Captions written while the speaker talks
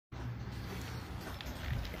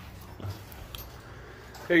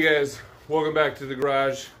Hey guys, welcome back to the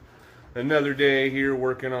garage. Another day here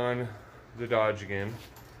working on the Dodge again.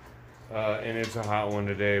 And it's a hot one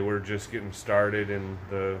today. We're just getting started in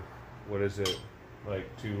the, what is it, like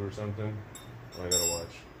 2 or something? Oh, I gotta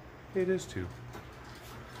watch. It is 2.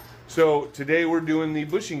 So today we're doing the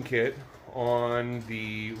bushing kit on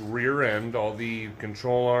the rear end, all the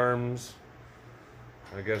control arms.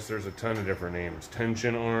 I guess there's a ton of different names.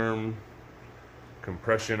 Tension arm,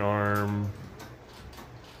 compression arm,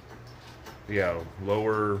 yeah,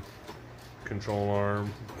 lower control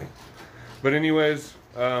arm. But anyways,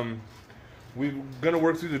 we're gonna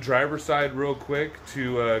work through the driver's side real quick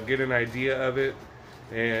to get an idea of it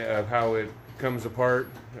and of how it comes apart,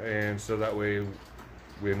 and so that way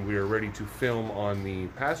when we are ready to film on the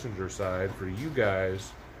passenger side for you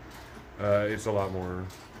guys, it's a lot more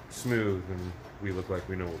smooth and we look like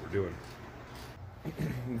we know what we're doing.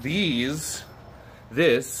 This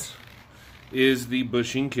is the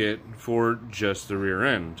bushing kit for just the rear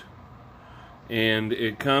end, and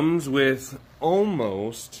it comes with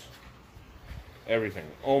almost everything.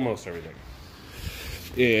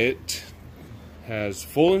 It has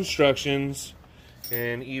full instructions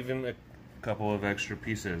and even a couple of extra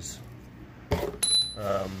pieces,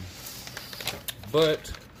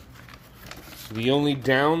 but the only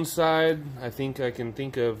downside I think I can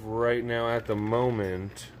think of right now at the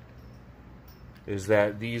moment is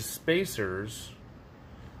that these spacers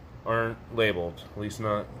aren't labeled. At least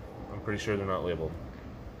not, I'm pretty sure they're not labeled.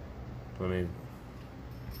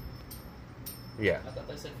 Yeah. I thought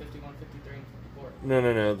they said 51, 53, and 54.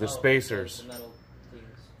 No, the spacers. The metal things.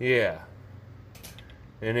 Yeah.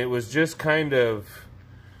 And it was just kind of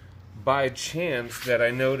by chance that I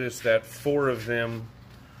noticed that 4 of them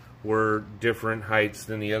were different heights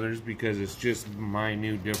than the others, because it's just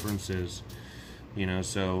minute differences, you know.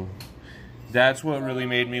 So that's what really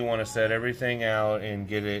made me want to set everything out and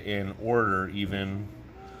get it in order, even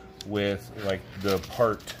with like the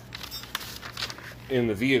part in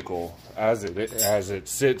the vehicle as it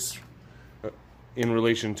sits in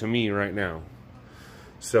relation to me right now.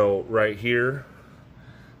 So right here,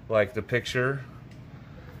 like the picture,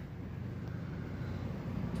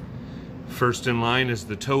 first in line is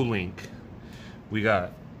the toe link. We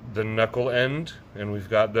got the knuckle end, and we've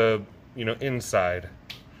got the, you know, inside.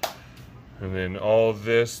 And then all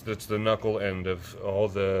this, that's the knuckle end of all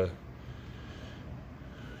the,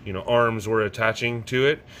 you know, arms we're attaching to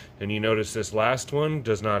it. And you notice this last one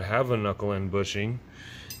does not have a knuckle end bushing.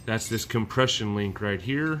 That's this compression link right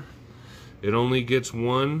here. It only gets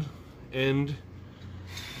one end.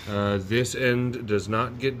 This end does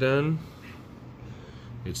not get done.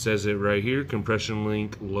 It says it right here, compression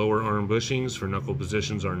link lower arm bushings for knuckle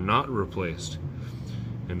positions are not replaced.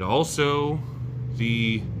 And also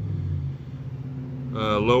the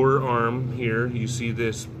lower arm here, you see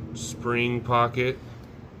this spring pocket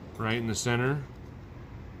right in the center.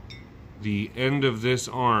 The end of this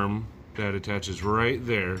arm that attaches right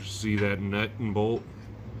there, see that nut and bolt?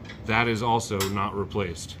 That is also not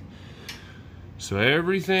replaced. So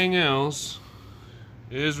everything else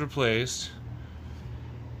is replaced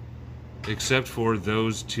except for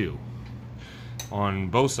those 2 on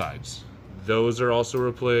both sides. Those are also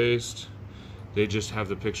replaced. They just have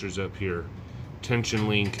the pictures up here. Tension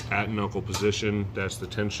link at knuckle position, that's the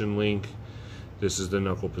tension link. This is the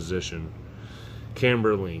knuckle position.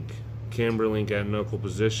 Camber link at knuckle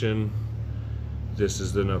position. This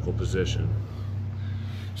is the knuckle position.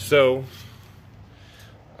 So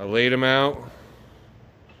I laid them out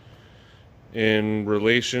in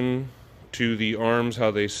relation to the arms, how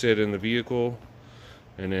they sit in the vehicle,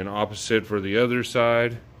 and then opposite for the other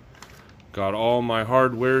side. Got all my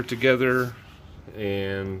hardware together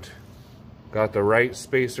and got the right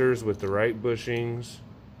spacers with the right bushings.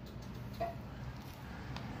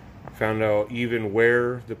 Found out even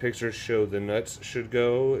where the pictures show the nuts should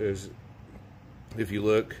go is, if you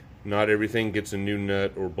look, not everything gets a new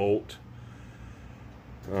nut or bolt.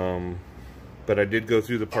 But I did go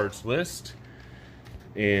through the parts list,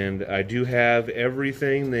 and I do have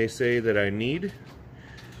everything they say that I need.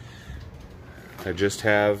 I just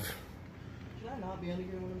have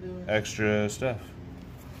extra stuff.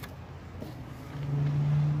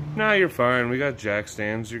 Nah, you're fine. We got jack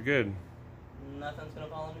stands. You're good. Nothing's gonna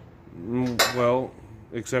follow me? Well,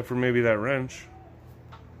 except for maybe that wrench.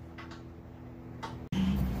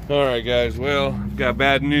 Alright guys, well, I've got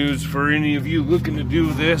bad news for any of you looking to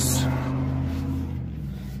do this.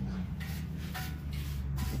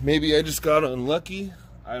 Maybe I just got unlucky,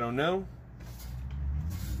 I don't know.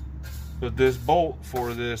 But this bolt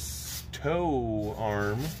for this toe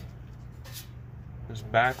arm, this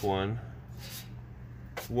back one,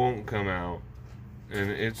 won't come out. and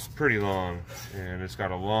it's pretty long, and it's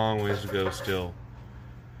got a long ways to go still,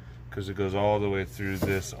 because it goes all the way through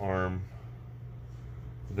this arm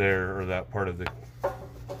there, or that part of the,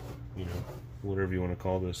 you know, whatever you want to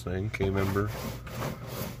call this thing, K-member.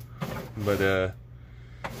 But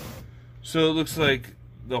so it looks like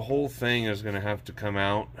the whole thing is going to have to come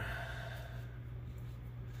out,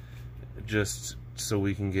 just so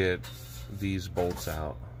we can get these bolts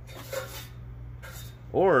out.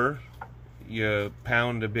 Or you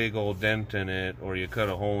pound a big old dent in it, or you cut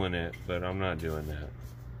a hole in it, but I'm not doing that.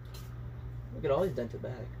 We could always dent it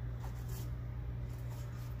back.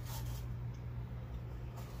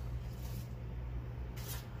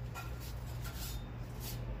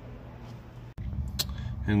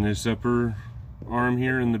 And this upper arm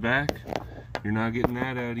here in the back, you're not getting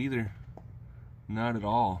that out either. Not at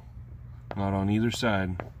all. Not on either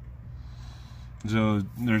side. So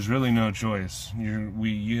there's really no choice.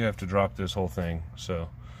 You have to drop this whole thing. So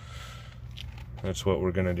that's what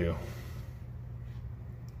we're gonna do.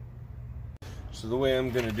 So the way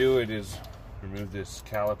I'm gonna do it is remove this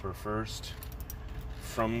caliper first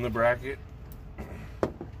from the bracket.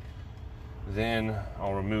 Then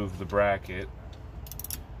I'll remove the bracket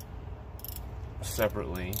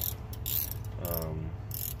separately.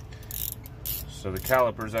 So the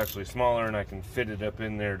caliper is actually smaller, and I can fit it up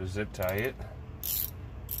in there to zip tie it.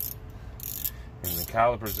 And the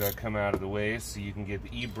caliper's got to come out of the way so you can get the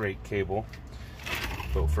e-brake cable.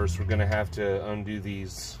 But first we're going to have to undo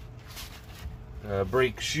these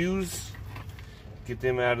brake shoes, get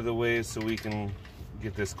them out of the way so we can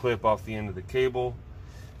get this clip off the end of the cable,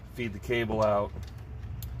 feed the cable out,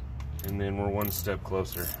 and then we're one step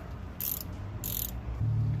closer.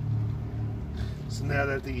 So now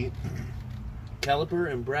that the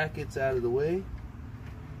caliper and brackets out of the way,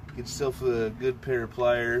 get yourself a good pair of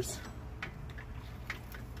pliers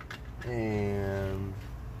and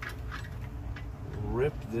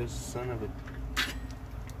rip this son of a...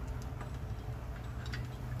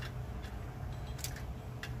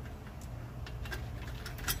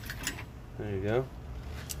 There you go.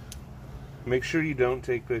 Make sure you don't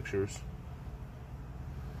take pictures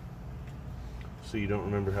so you don't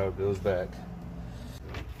remember how it goes back.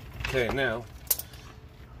 Okay, now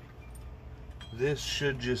this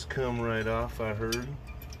should just come right off, I heard.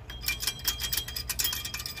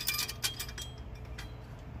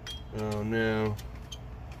 Oh no.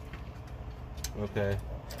 Okay.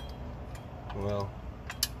 Well.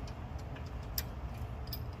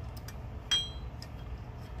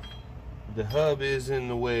 The hub is in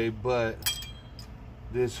the way, but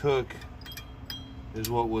this hook is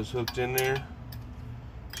what was hooked in there.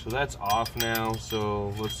 So that's off now,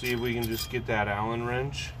 so let's see if we can just get that Allen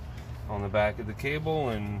wrench on the back of the cable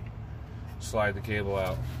and slide the cable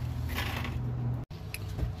out.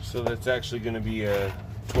 So that's actually going to be a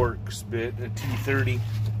Torx bit, a T30.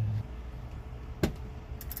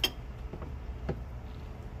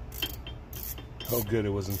 Oh good, it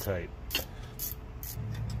wasn't tight.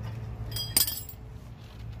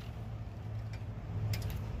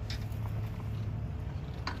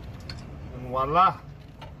 And voila!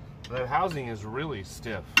 That housing is really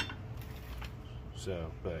stiff. So,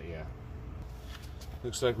 but yeah.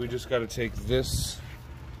 Looks like we just got to take this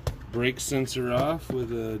brake sensor off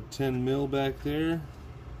with a 10 mil back there.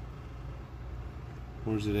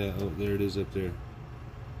 Where's it at? Oh, there it is up there.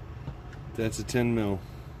 That's a 10 mil.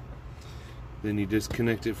 Then you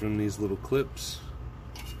disconnect it from these little clips.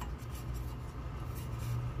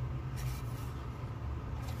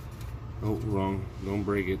 Oh, wrong. Don't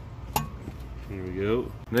break it. Here we go.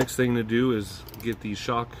 Next thing to do is get these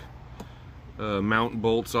shock mount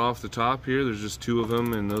bolts off the top here. There's just two of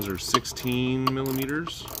them, and those are 16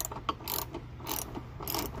 millimeters.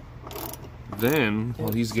 Then,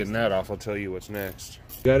 while he's getting that off, I'll tell you what's next.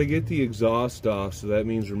 Got to get the exhaust off, so that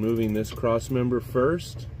means removing this cross member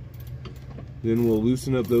first. Then we'll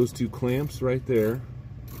loosen up those two clamps right there.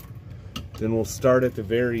 Then we'll start at the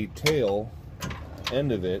very tail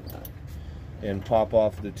end of it and pop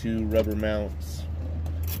off the two rubber mounts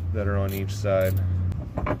that are on each side.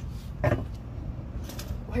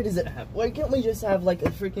 Why does it have? Why can't we just have like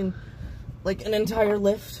a freaking, like an entire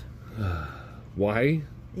lift? Why?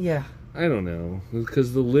 Yeah. I don't know.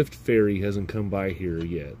 Because the lift ferry hasn't come by here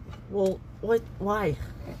yet. Well, what? Why?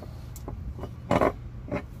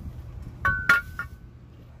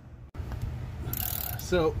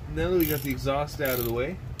 So now that we got the exhaust out of the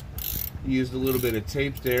way, used a little bit of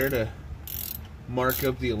tape there to mark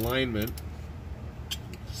up the alignment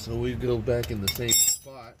so we go back in the same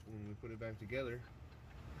spot when we put it back together.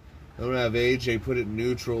 I'm gonna have AJ put it in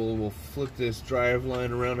neutral. We'll flip this drive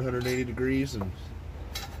line around 180 degrees and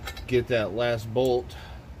get that last bolt.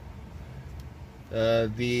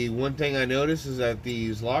 The one thing I noticed is that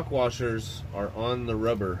these lock washers are on the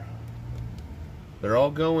rubber. They're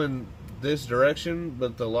all going this direction,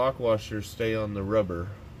 but the lock washers stay on the rubber.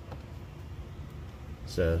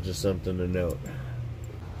 So just something to note.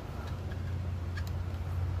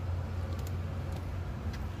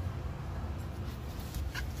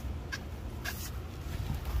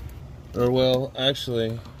 Or well,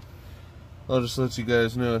 actually, I'll just let you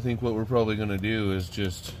guys know. I think what we're probably going to do is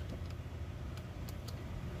just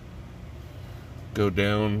go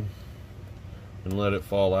down and let it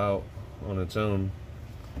fall out on its own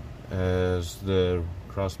as the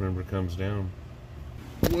cross member comes down.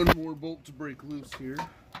 One more bolt to break loose here.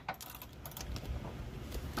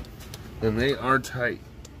 And they are tight.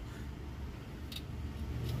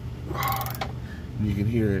 You can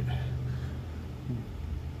hear it.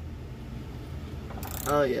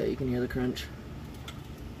 Oh yeah, you can hear the crunch.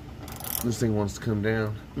 This thing wants to come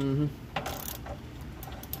down. Mm-hmm.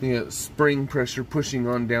 Yeah, spring pressure pushing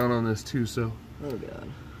on down on this too, so Oh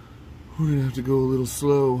god. we're gonna have to go a little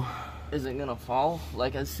slow. Is it gonna fall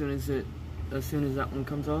like as soon as that one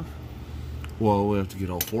comes off? Well, we have to get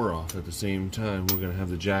all four off at the same time. We're gonna have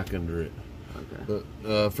the jack under it. Okay.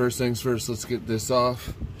 But first things first, let's get this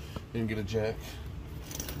off and get a jack.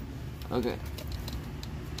 Okay.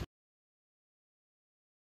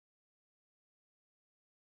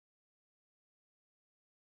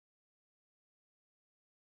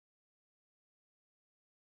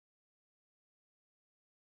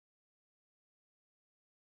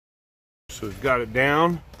 So we've got it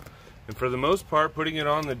down, and for the most part, putting it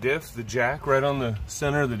on the diff, the jack right on the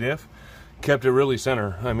center of the diff, kept it really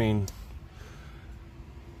center. I mean,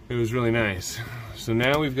 it was really nice. So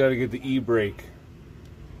now we've got to get the e-brake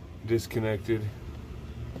disconnected.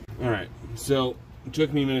 All right, so it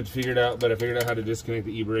took me a minute to figure it out, but I figured out how to disconnect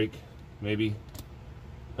the e-brake, maybe,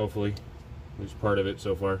 hopefully. There's part of it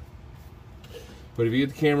so far. But if you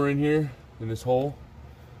get the camera in here, in this hole,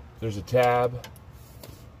 there's a tab.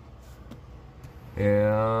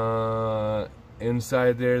 And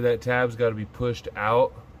inside there, that tab's got to be pushed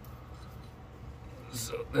out.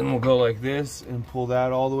 So then we'll go like this and pull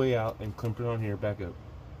that all the way out and clamp it on here, back up.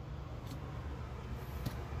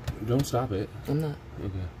 Don't stop it. I'm not.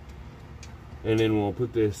 Okay. And then we'll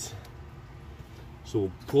put this, so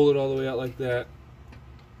we'll pull it all the way out like that.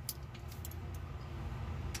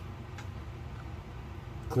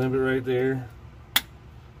 Clamp it right there.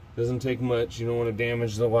 Doesn't take much, you don't want to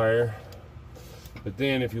damage the wire. But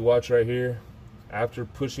then if you watch right here, after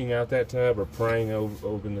pushing out that tab or prying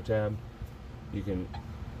open the tab, you can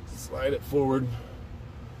slide it forward.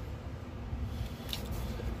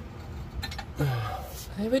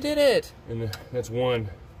 Hey, we did it! And that's one.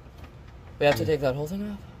 We have to take that whole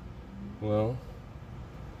thing off? Well,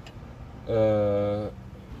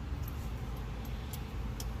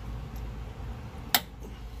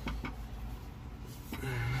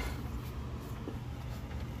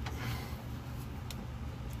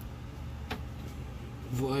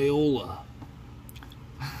 Viola.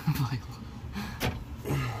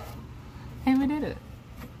 Hey, we did it.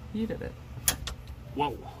 You did it.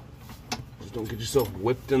 Whoa. Just don't get yourself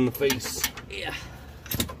whipped in the face. Yeah.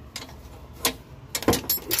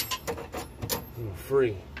 You're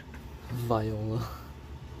free. Viola.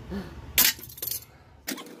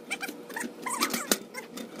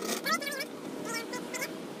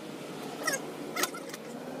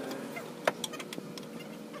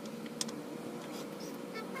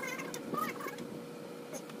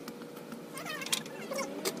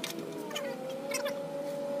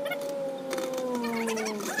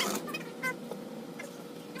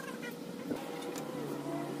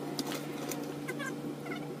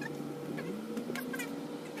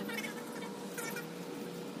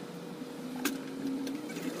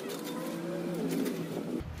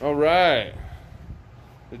 All right,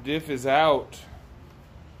 the diff is out.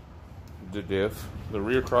 The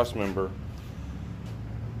rear cross member.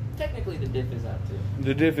 Technically, the diff is out too.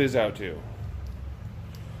 The diff is out too.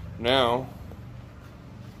 Now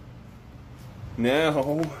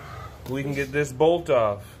we can get this bolt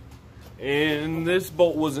off. And this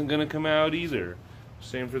bolt wasn't gonna come out either.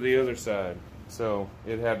 Same for the other side. So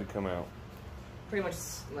it had to come out. Pretty much,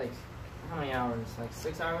 like, how many hours? Like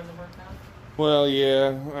 6 hours of work now? Well,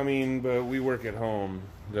 yeah, I mean, but we work at home,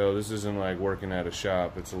 though. This isn't like working at a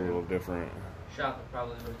shop. It's a little different. Shop it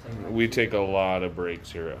probably would have taken. We take a lot of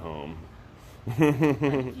breaks here at home. Had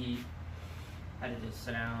to eat. Had to just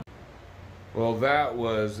sit down. Well, that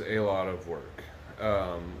was a lot of work,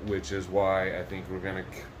 which is why I think we're going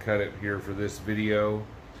to cut it here for this video.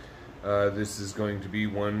 This is going to be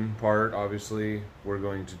one part, obviously. We're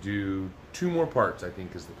going to do 2 more parts, I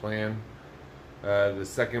think is the plan. The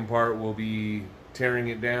second part will be tearing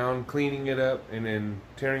it down, cleaning it up, and then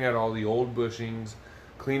tearing out all the old bushings,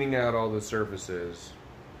 cleaning out all the surfaces.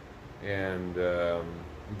 And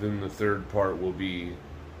then the third part will be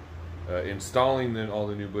installing all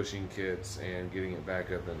the new bushing kits and getting it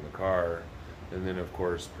back up in the car. And then, of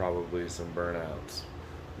course, probably some burnouts,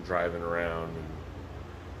 driving around and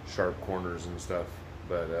sharp corners and stuff.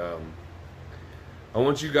 But I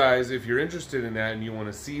want you guys, if you're interested in that and you want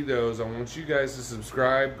to see those, I want you guys to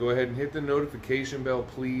subscribe. Go ahead and hit the notification bell,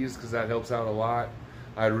 please, because that helps out a lot.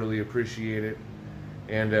 I'd really appreciate it.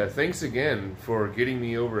 And thanks again for getting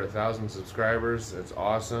me over 1,000 subscribers. It's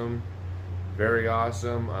awesome. Very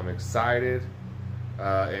awesome. I'm excited.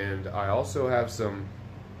 And I also have some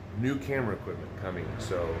new camera equipment coming,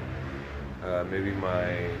 so maybe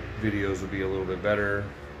my videos will be a little bit better,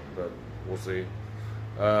 but we'll see.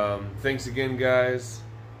 Thanks again, guys.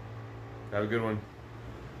 Have a good one.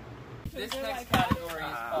 This next category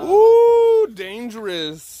is called... Ooh,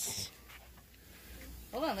 dangerous.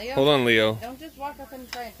 Hold on, Leo. Hold on, Leo. Don't just walk up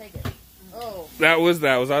and try and take it. Oh. That was what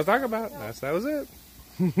I was talking about. That was it.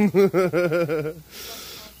 Right.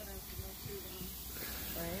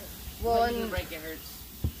 Well, When you and break it hurts.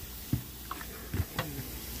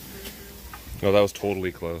 Oh, that was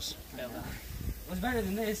totally close. It was better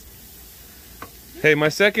than this. Hey, my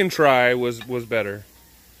second try was better.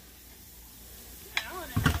 Alan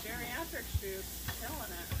in his geriatric shoes,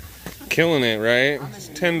 killing it. Killing it, right? It's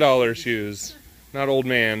 $10 shoes, not old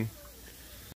man.